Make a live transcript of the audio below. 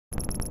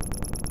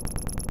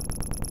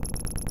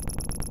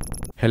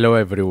Hello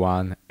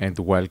everyone and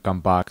welcome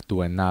back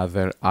to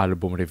another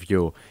album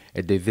review,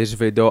 and in this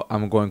video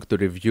I'm going to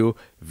review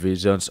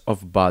Visions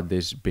of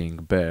Bodies Being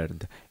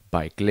Burned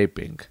by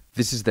Clipping.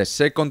 This is the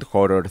second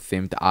horror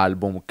themed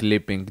album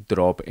Clipping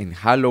drop in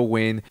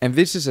Halloween, and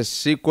this is a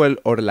sequel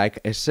or like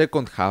a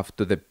second half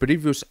to the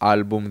previous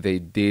album they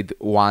did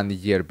 1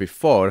 year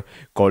before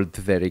called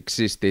There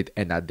Existed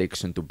an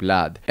Addiction to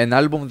Blood. An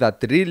album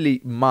that really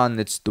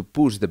managed to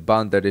push the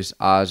boundaries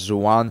as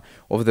one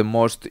of the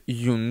most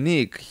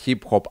unique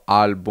hip hop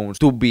albums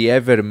to be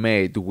ever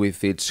made,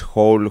 with its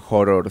whole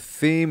horror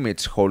theme,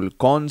 its whole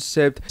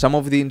concept. Some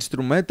of the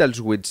instrumentals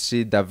we'd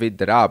see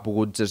David rap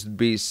would just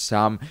be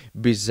some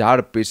bizarre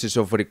pieces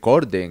of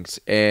recordings,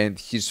 and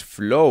his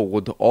flow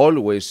would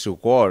always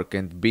work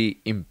and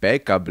be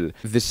impeccable.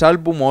 This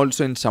album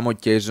also in some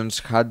occasions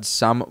had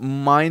some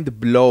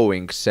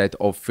mind-blowing set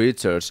of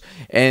features,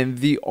 and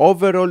the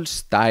overall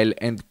style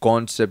and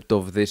concept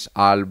of this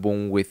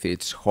album with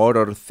its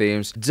horror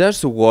themes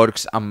just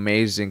works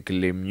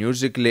amazingly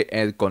musically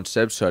and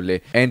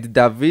conceptually. And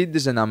David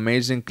is an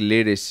amazing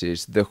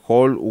lyricist. The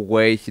whole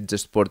way he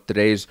just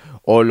portrays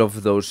all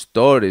of those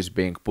stories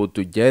being put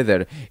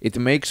together, it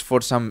makes for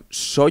some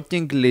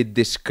shockingly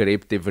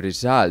descriptive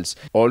results,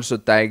 also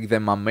tying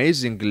them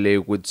amazingly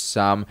with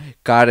some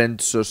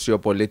current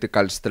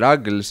socio-political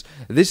struggles.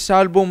 This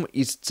album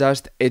is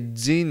just a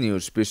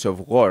genius piece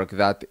of work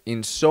that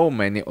in so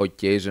many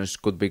occasions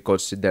could be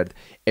considered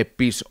a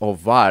piece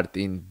of art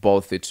in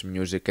both its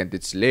music and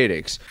its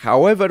lyrics.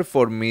 However,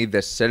 for me,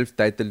 the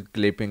self-titled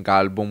Clipping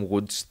album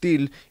would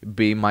still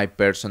be my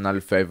personal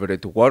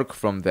favorite work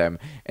from them,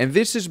 and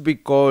this is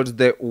because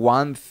the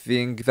one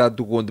thing that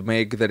would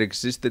make There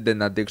Existed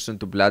an Addiction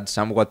to Blood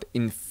somewhat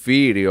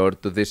inferior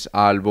to this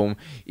album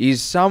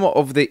is some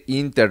of the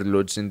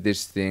interludes in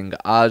this thing,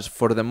 as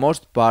for the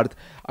most part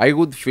I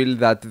would feel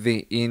that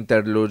the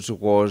interludes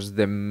was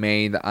the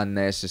main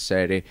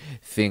unnecessary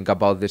thing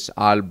about this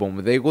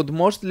album. They would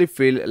mostly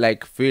feel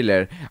like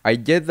filler. I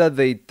get that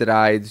they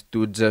tried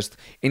to just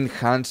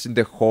enhance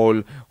the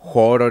whole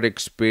horror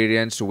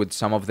experience with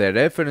some of the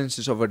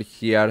references over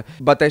here,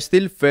 but I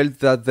still felt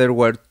that there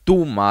were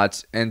too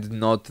much and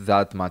not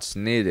that much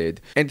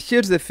needed. And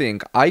here's the thing,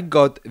 I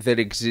got There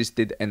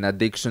Existed an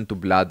Addiction to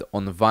Blood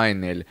on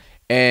vinyl,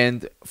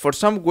 and for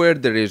some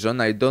weird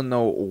reason, I don't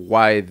know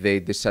why they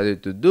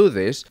decided to do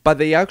this, but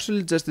they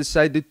actually just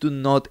decided to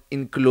not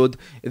include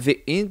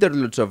the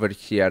interludes over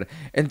here,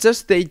 and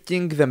just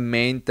taking the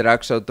main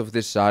tracks out of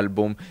this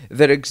album,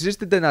 There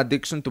Existed an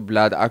Addiction to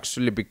Blood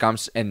actually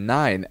becomes a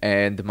 9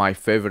 and my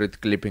favorite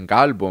Clipping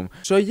album.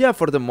 So yeah,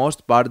 for the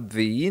most part,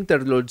 the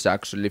interludes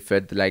actually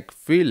felt like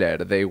filler.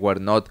 They were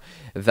not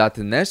that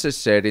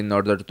necessary in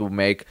order to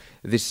make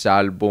this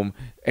album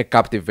a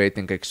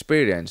captivating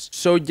experience.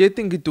 So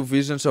getting into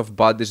Visions of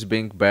Bodies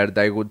Being Burned,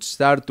 I would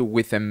start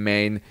with a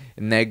main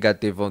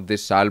negative on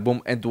this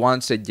album, and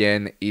once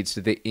again it's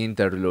the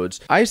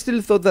interludes. I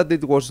still thought that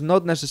it was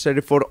not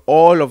necessary for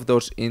all of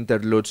those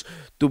interludes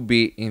to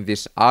be in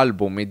this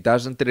album. It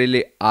doesn't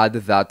really add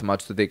that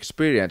much to the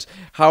experience.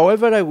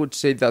 However, I would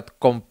say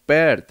that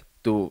compared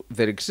to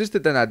There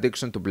Existed an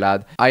Addiction to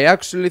Blood, I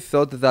actually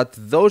thought that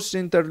those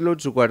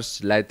interludes were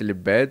slightly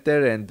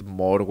better and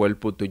more well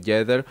put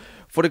together.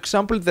 For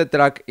example, the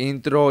track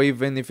Intro,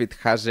 even if it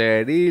has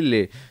a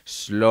really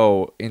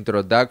slow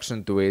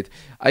introduction to it,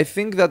 I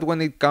think that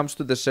when it comes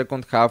to the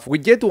second half, we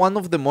get one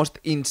of the most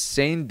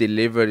insane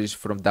deliveries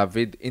from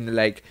David in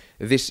like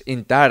this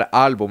entire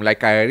album.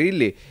 Like, I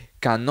really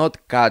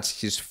cannot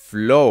catch his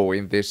flow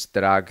in this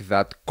track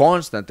that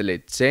constantly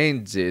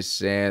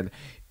changes, and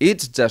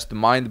it's just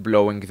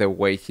mind-blowing the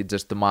way he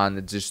just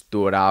manages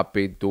to rap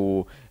it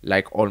to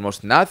like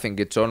almost nothing.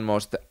 It's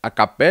almost a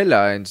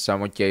cappella in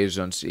some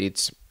occasions.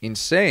 It's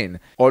insane.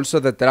 Also,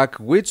 the track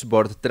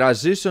Witchboard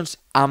transitions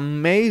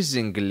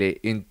amazingly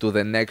into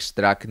the next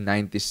track,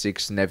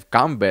 96 Neve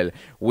Campbell,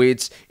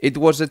 which it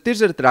was a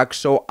teaser track,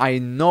 so I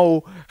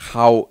know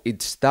how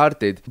it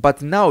started,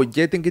 but now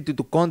getting it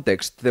into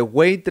context, the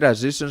way it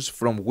transitions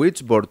from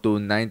Witchboard to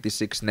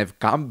 96 Neve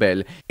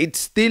Campbell, it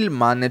still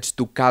managed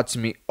to catch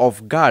me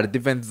off guard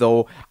even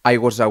though I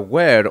was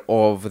aware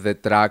of the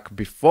track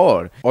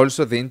before.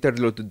 Also, the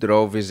interlude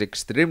drove is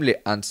extremely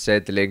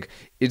unsettling.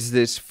 It's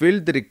this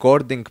field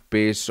recording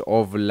piece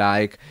of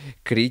like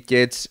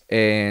crickets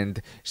and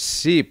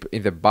sheep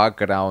in the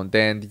background,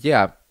 and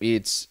yeah,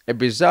 it's a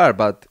bizarre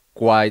but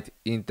quite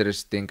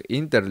interesting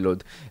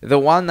interlude. The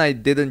one I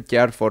didn't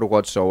care for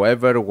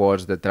whatsoever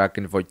was the track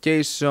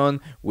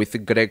Invocation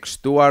with Greg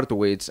Stuart,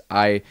 which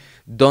I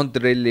don't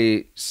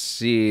really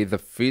see the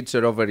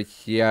feature over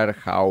here,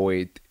 how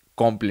it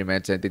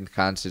complements and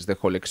enhances the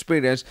whole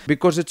experience,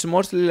 because it's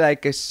mostly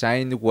like a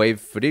sine wave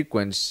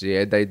frequency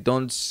and I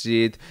don't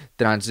see it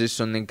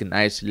transitioning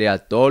nicely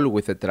at all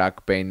with the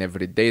track Pain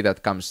Every Day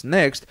that comes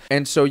next.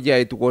 And so yeah,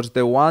 it was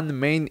the one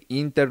main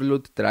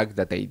interlude track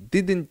that I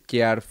didn't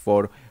care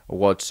for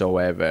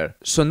whatsoever.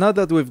 So now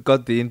that we've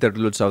got the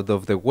interludes out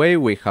of the way,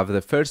 we have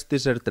the first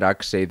teaser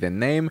track, Say the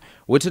Name,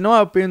 which in my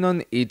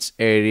opinion it's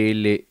a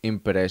really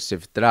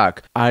impressive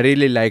track. I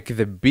really like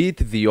the beat,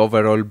 the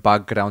overall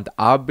background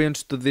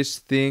ambience to this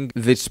thing,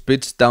 the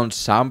pitch down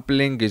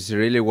sampling is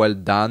really well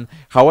done.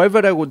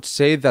 However, I would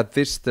say that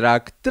this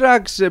track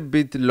tracks a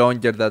bit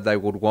longer than I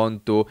would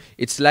want to.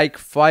 It's like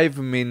 5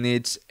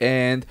 minutes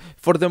and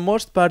for the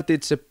most part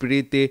it's a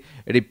pretty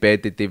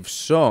repetitive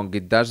song.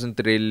 It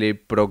doesn't really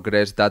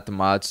progress that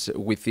much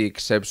with the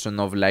exception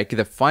of like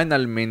the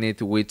final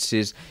minute, which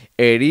is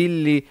a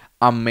really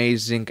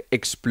amazing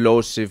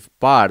explosive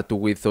part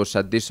with those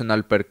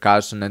additional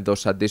percussion and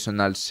those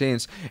additional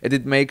scenes, and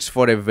it makes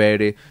for a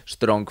very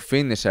strong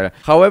finisher.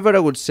 However, I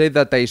would say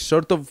that I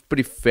sort of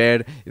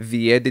prefer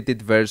the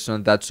edited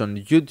version that's on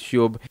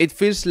YouTube. It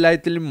feels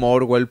slightly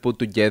more well put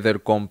together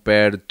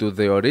compared to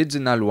the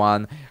original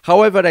one.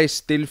 However, I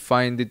still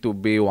find it to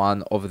be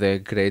one of the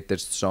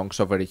greatest songs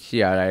over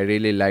here. I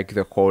really like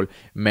the whole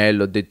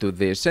melody to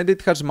this and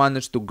it has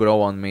managed to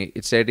grow on me.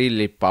 It's a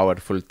really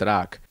powerful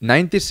track.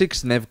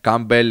 96 Neve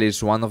Campbell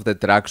is one of the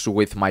tracks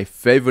with my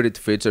favorite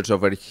features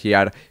over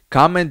here.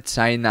 Cam and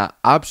China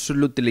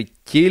absolutely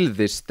kill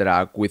this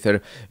track with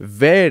her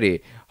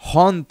very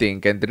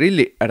haunting and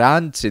really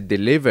raunchy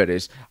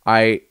deliveries.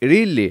 I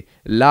really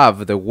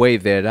love the way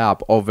they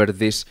rap over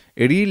this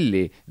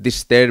really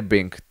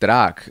disturbing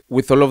track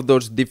with all of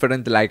those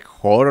different like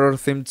horror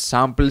themed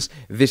samples.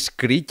 This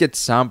cricket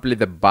sample in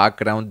the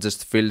background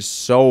just feels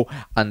so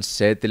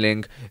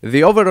unsettling.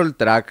 The overall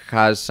track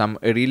has some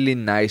really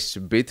nice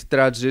beat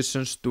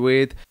transitions to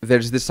it.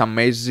 There's this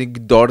amazing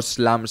door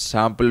slam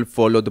sample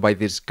followed by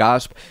this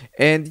gasp,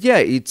 and yeah,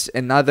 it's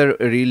another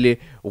really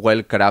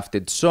well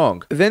crafted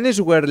song. Then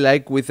is where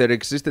like with There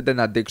Existed an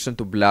Addiction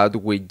to Blood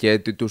we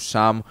get into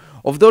some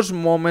of those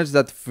moments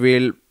that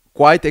feel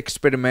quite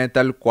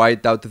experimental,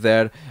 quite out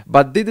there,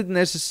 but didn't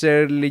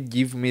necessarily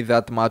give me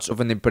that much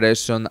of an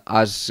impression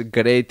as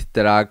great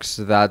tracks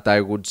that I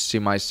would see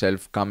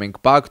myself coming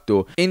back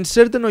to. In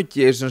certain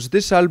occasions,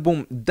 this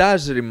album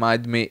does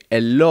remind me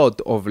a lot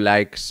of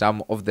like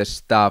some of the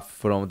stuff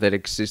from There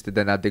Existed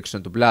an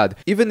Addiction to Blood,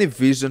 even if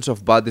Visions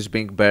of Bodies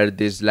Being Burned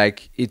is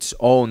like its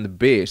own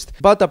beast.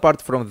 But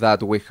apart from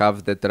that, we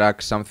have the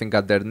track Something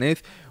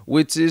Underneath,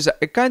 which is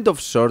a kind of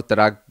short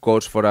track,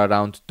 goes for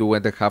around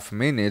 2.5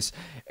 minutes,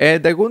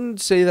 and I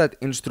wouldn't say that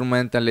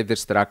instrumentally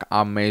this track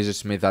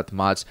amazes me that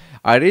much.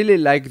 I really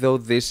like though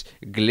this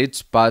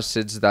glitch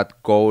passage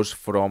that goes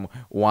from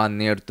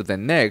one ear to the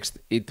next.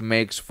 It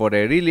makes for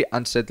a really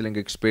unsettling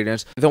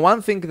experience. The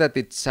one thing that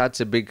it's such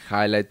a big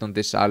highlight on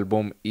this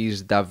album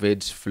is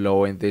David's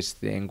flow in this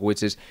thing,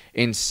 which is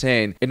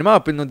insane. In my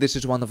opinion, this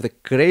is one of the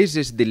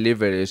craziest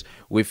deliveries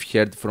we've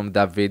heard from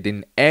David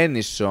in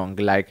any song.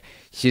 Like,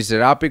 his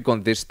rapping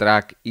on this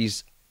track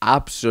is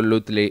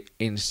absolutely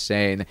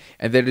insane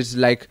and there is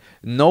like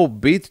no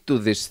beat to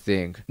this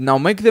thing. Now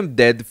Make Them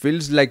Dead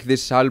feels like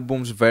this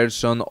album's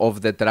version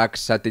of the track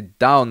Shut It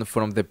Down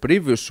from the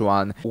previous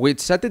one,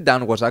 which Shut It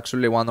Down was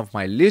actually one of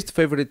my least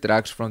favorite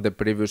tracks from the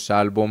previous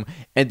album,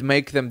 and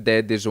Make Them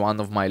Dead is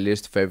one of my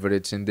least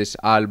favorites in this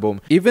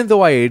album. Even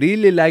though I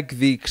really like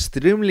the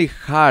extremely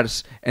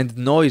harsh and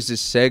noisy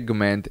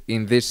segment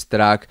in this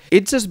track,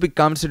 it just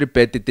becomes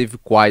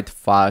repetitive quite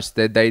fast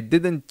and I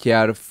didn't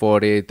care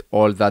for it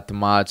all that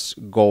much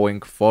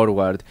going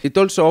forward. It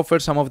also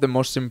offers some of the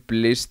most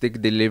simplistic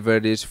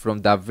deliveries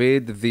from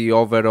David. The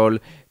overall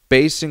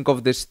pacing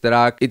of this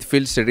track, it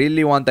feels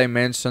really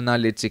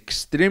one-dimensional, it's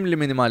extremely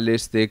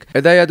minimalistic,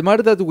 and I admire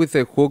that with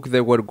the hook they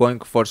were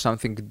going for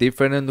something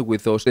different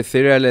with those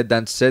ethereal and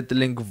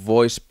unsettling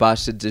voice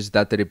passages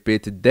that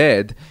repeat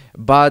dead,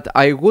 but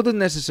I wouldn't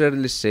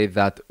necessarily say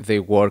that they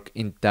work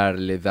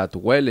entirely that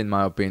well in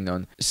my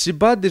opinion.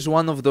 Sibad is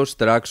one of those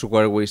tracks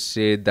where we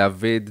see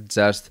David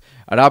just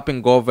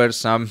rapping over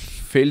some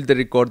field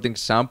recording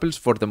samples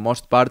for the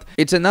most part.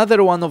 It's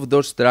another one of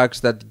those tracks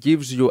that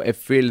gives you a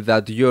feel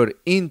that you're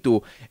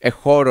into a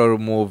horror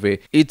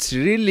movie. It's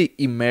really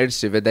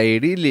immersive and I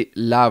really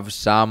love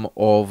some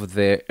of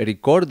the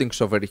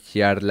recordings over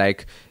here,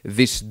 like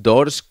this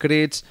door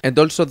screech and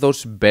also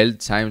those bell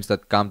chimes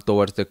that come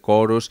towards the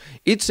chorus.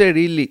 It's a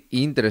really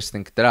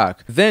interesting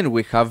track. Then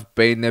we have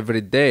Pain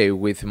Every Day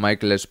with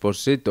Michael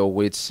Esposito,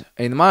 which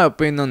in my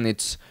opinion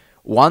it's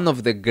one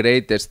of the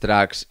greatest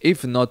tracks,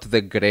 if not the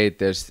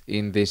greatest,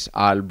 in this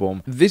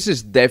album. This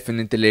is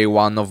definitely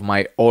one of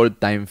my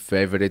all-time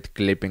favorite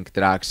clipping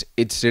tracks.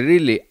 It's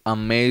really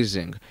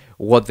amazing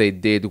what they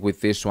did with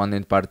this one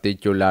in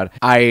particular.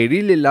 I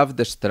really love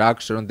the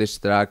structure on this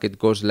track. It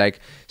goes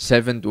like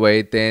 7 to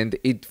 8 and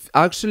it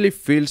actually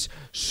feels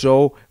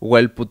so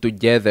well put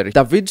together.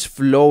 David's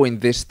flow in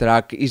this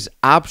track is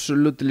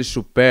absolutely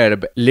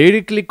superb.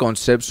 Lyrically,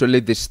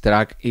 conceptually, this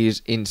track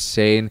is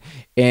insane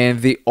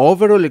and the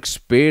overall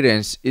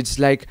experience, it's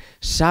like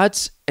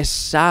such a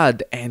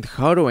sad and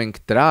harrowing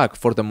track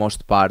for the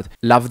most part.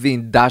 Love the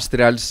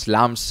industrial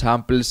slam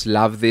samples,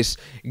 love this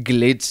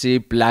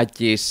glitchy,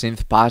 plucky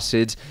synth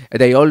passage,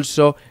 and I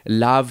also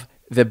love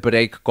the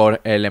breakcore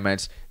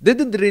elements.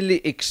 didn't really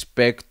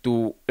expect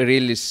to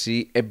really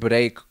see a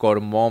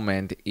breakcore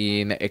moment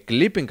in a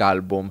clipping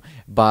album,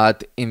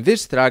 but in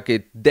this track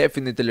it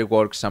definitely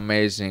works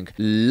amazing.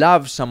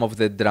 Love some of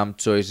the drum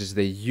choices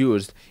they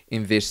used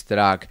in this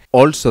track.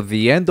 Also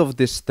the end of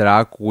this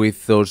track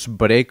with those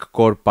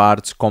breakcore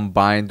parts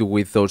combined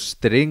with those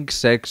string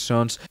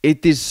sections,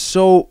 it is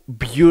so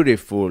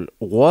beautiful.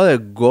 What a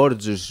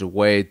gorgeous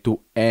way to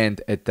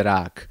end a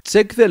track.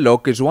 Check the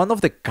Lock is one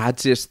of the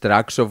catchiest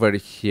tracks over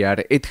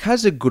here. It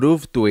has a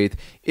groove to it,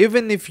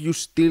 even if you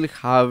still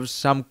have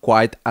some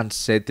quite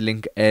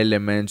unsettling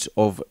elements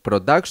of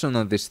production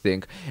on this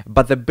thing,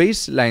 but the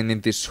bass line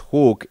in this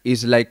hook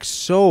is like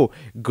so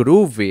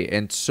groovy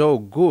and so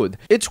good.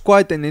 It's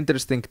quite an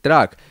interesting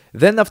track.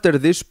 Then after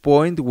this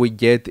point we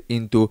get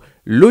into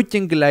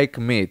Looking Like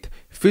Meat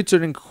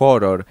featuring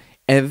Horror,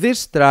 and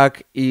this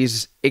track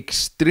is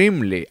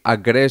extremely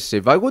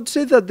aggressive. I would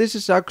say that this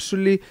is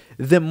actually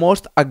the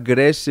most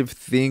aggressive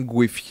thing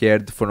we've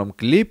heard from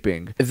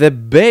clipping. The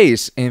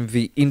bass and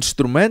the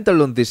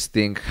instrumental on this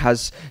thing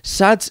has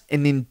such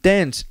an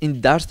intense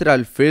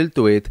industrial feel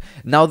to it.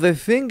 Now the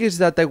thing is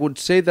that I would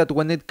say that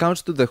when it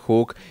comes to the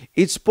hook,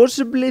 it's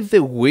possibly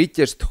the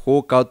weakest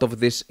hook out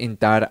of this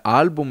entire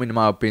album in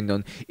my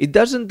opinion. It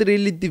doesn't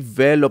really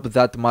develop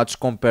that much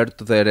compared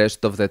to the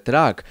rest of the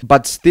track,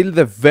 but still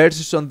the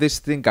verses on this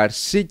thing are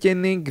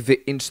sickening. The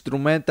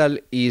instrumental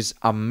is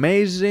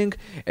amazing,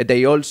 and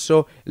I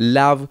also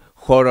love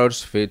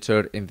Horror's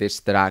feature in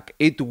this track.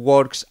 It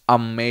works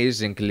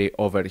amazingly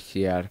over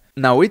here.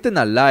 Now Eaten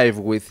Alive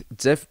with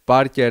Jeff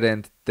Parker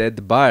and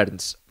Ted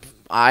Byrnes.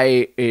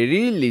 I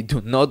really do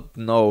not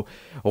know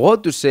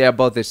what to say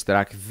about this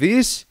track.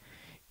 This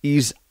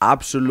is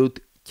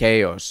absolute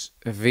chaos.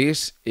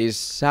 This is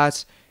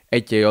such a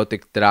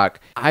chaotic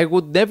track. I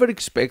would never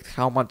expect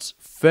how much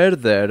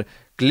further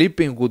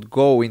clipping would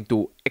go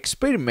into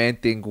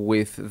experimenting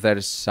with their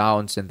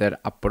sounds and their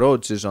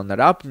approaches on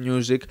rap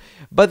music,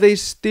 but they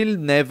still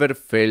never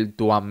failed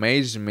to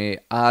amaze me,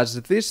 as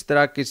this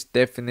track is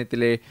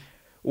definitely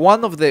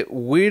one of the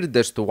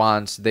weirdest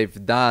ones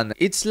they've done.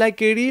 It's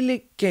like a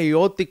really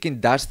chaotic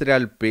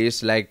industrial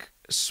piece, like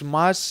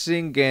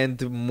smashing and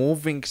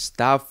moving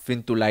stuff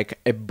into like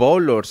a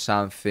ball or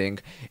something,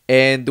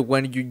 and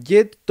when you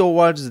get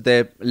towards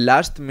the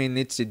last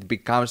minutes it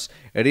becomes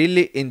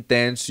really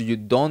intense. You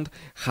don't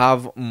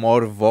have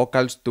more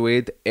vocals to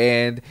it,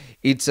 and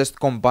it's just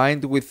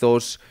combined with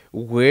those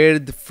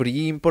weird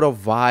free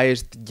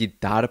improvised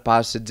guitar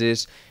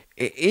passages.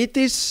 It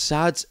is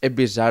such a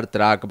bizarre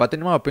track, but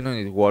in my opinion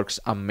it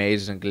works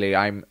amazingly.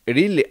 I'm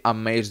really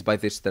amazed by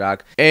this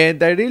track,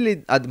 and I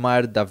really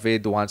admire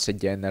David once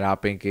again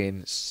rapping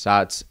in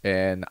such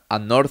an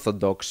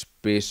unorthodox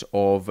piece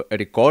of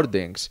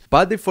recordings.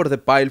 Body for the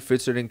Pile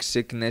featuring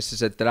Sickness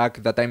is a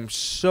track that I'm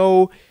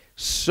so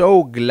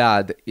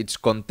glad it's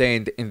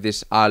contained in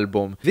this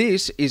album.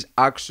 This is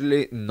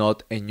actually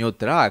not a new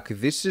track.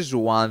 This is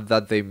one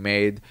that they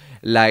made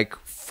like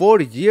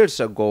 4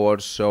 years ago or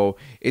so.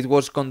 It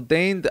was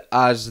contained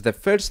as the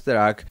first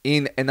track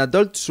in an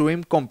Adult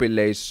Swim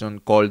compilation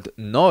called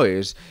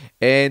Noise,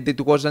 and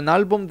it was an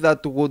album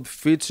that would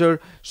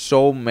feature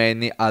so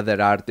many other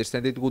artists,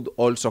 and it would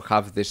also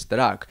have this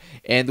track.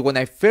 And when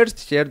I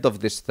first heard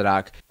of this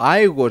track,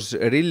 I was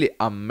really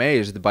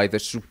amazed by the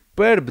superb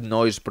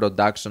noise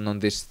production on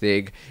this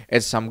thing,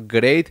 and some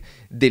great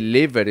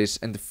deliveries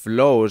and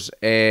flows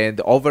and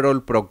overall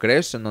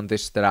progression on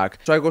this track.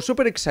 So I was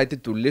super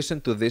excited to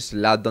listen to this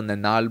land on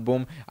an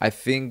album. I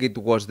think it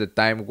was the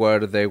time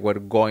where they were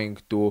going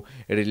to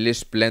release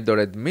Splendor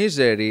and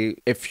Misery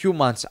a few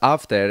months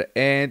after,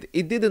 and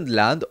it didn't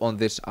land on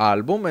this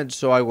album, and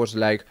so I was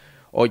like,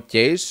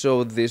 okay,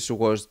 so this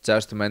was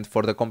just meant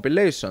for the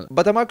compilation.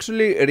 But I'm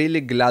actually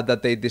really glad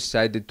that they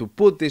decided to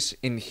put this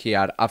in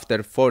here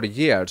after 4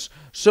 years.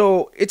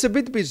 So it's a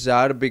bit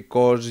bizarre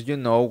because, you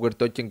know, we're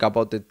talking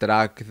about a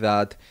track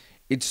that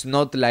it's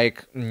not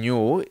like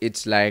new,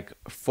 it's like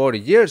 4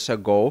 years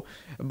ago,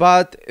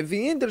 but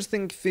the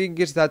interesting thing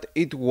is that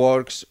it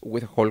works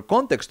with the whole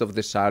context of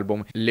this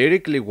album.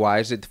 Lyrically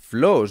wise, it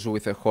flows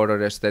with the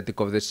horror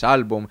aesthetic of this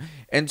album,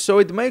 and so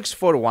it makes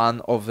for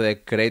one of the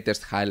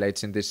greatest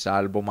highlights in this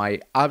album. I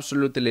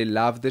absolutely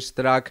love this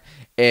track,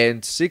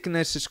 and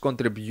Sickness's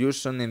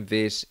contribution in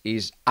this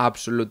is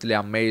absolutely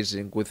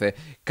amazing with the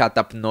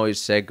cut-up noise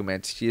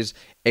segments. He's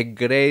a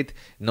great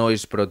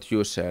noise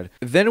producer.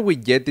 Then we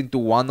get into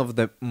one of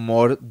the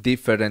more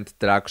different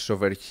tracks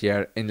over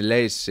here,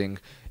 Enlacing.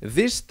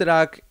 This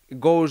track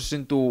goes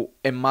into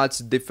a much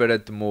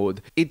different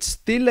mood. It's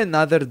still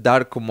another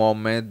dark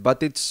moment,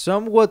 but it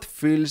somewhat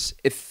feels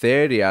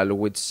ethereal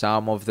with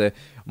some of the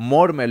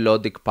more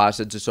melodic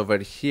passages over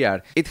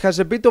here. It has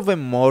a bit of a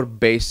more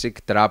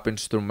basic trap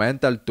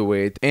instrumental to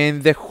it,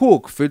 and the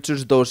hook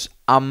features those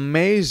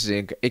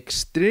amazing,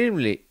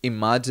 extremely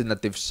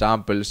imaginative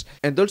samples,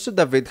 and also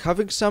David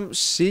having some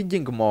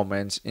singing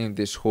moments in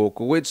this hook,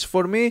 which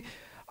for me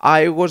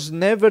I was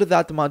never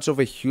that much of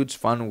a huge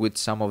fan with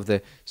some of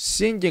the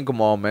singing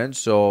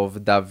moments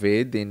of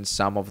David in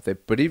some of the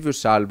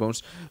previous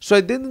albums, so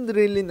I didn't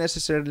really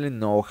necessarily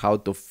know how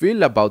to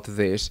feel about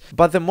this,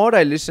 but the more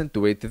I listened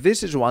to it,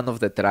 this is one of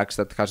the tracks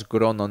that has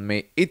grown on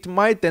me. It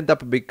might end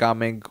up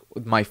becoming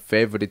my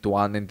favorite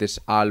one in this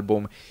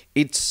album.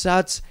 It's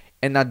such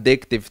an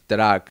addictive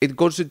track. It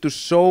goes into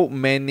so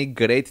many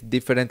great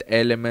different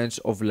elements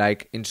of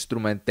like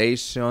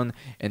instrumentation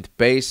and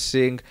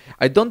pacing.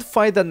 I don't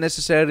find that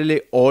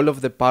necessarily all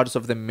of the parts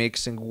of the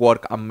mixing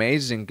work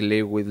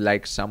amazingly with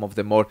like some of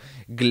the more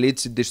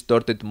glitchy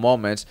distorted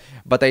moments,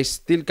 but I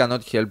still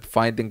cannot help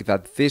finding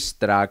that this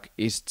track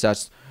is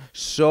just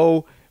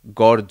so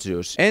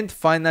gorgeous. And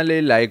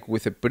finally, like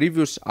with the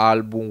previous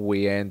album,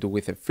 we end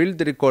with a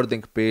field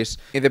recording piece.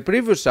 In the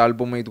previous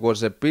album, it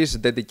was a piece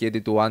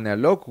dedicated to Anya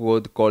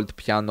Lockwood called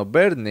Piano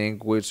Burning,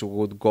 which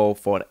would go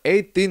for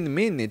 18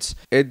 minutes.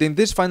 And in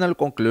this final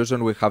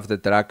conclusion, we have the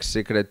track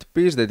Secret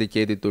Piece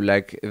dedicated to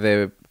like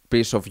the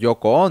piece of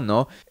Yoko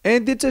Ono,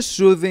 and it's a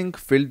soothing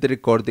field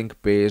recording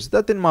piece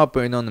that in my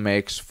opinion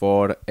makes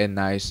for a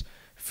nice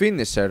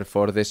finisher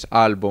for this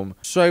album.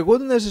 So I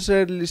wouldn't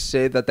necessarily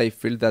say that I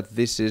feel that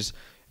this is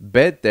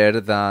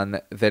better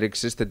than There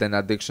Existed an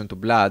Addiction to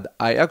Blood.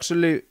 I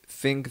actually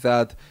think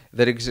that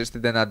There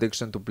Existed an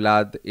Addiction to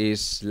Blood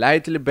is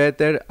slightly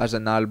better as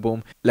an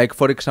album. Like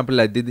for example,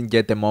 I didn't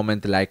get a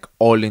moment like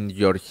All in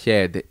Your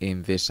Head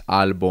in this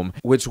album,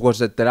 which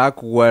was a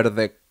track where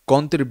the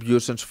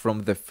contributions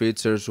from the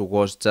features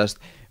was just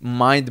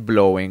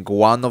mind-blowing.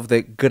 One of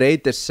the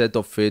greatest set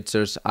of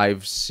features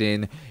I've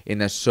seen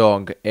in a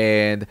song,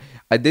 and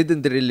I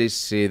didn't really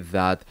see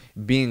that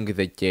being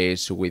the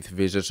case with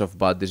Visions of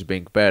Bodies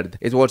Being Burned.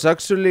 It was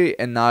actually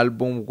an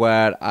album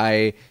where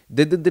I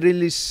didn't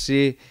really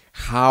see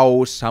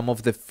how some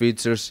of the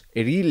features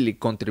really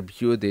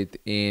contributed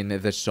in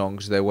the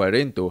songs they were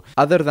into.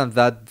 Other than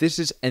that, this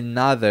is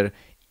another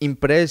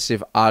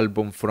impressive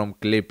album from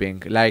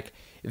Clipping. Like,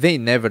 they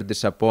never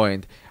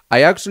disappoint.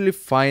 I actually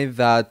find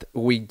that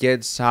we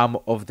get some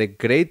of the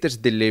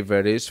greatest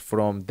deliveries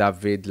from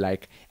David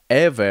like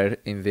ever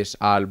in this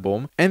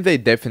album, and they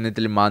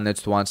definitely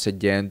managed once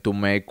again to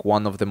make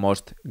one of the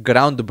most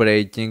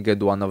groundbreaking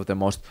and one of the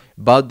most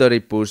boundary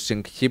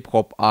pushing hip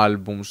hop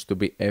albums to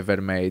be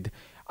ever made.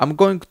 I'm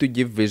going to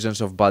give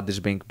Visions of Bodies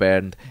Being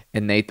Burned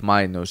an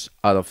 8-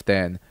 out of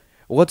 10.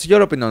 What's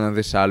your opinion on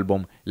this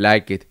album?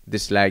 Like it,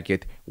 dislike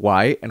it,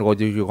 why, and what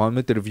do you want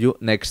me to review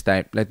next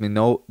time? Let me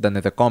know down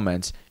in the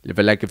comments. Leave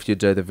a like if you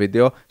enjoyed the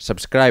video,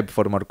 subscribe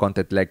for more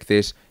content like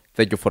this.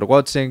 Thank you for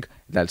watching,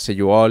 and I'll see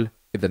you all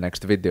in the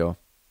next video.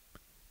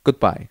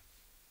 Goodbye.